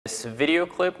This video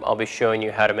clip, I'll be showing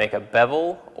you how to make a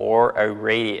bevel or a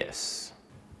radius.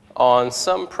 On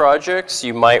some projects,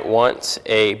 you might want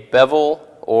a bevel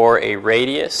or a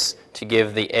radius to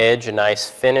give the edge a nice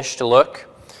finished look.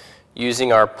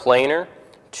 Using our planer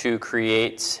to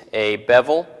create a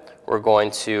bevel, we're going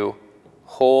to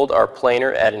hold our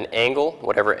planer at an angle,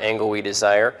 whatever angle we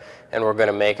desire, and we're going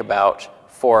to make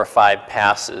about 4 or 5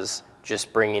 passes,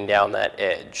 just bringing down that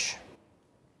edge.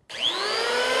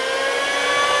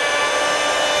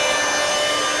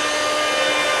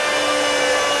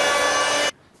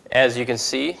 As you can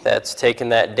see, that's taken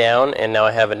that down, and now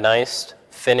I have a nice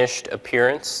finished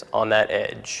appearance on that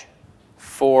edge.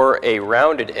 For a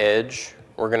rounded edge,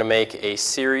 we're going to make a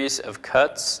series of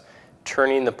cuts,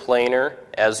 turning the planer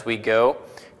as we go.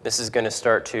 This is going to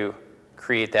start to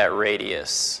create that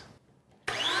radius.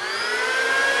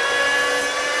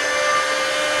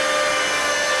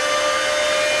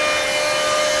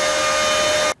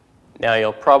 Now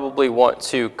you'll probably want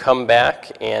to come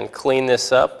back and clean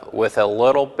this up with a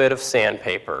little bit of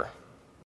sandpaper.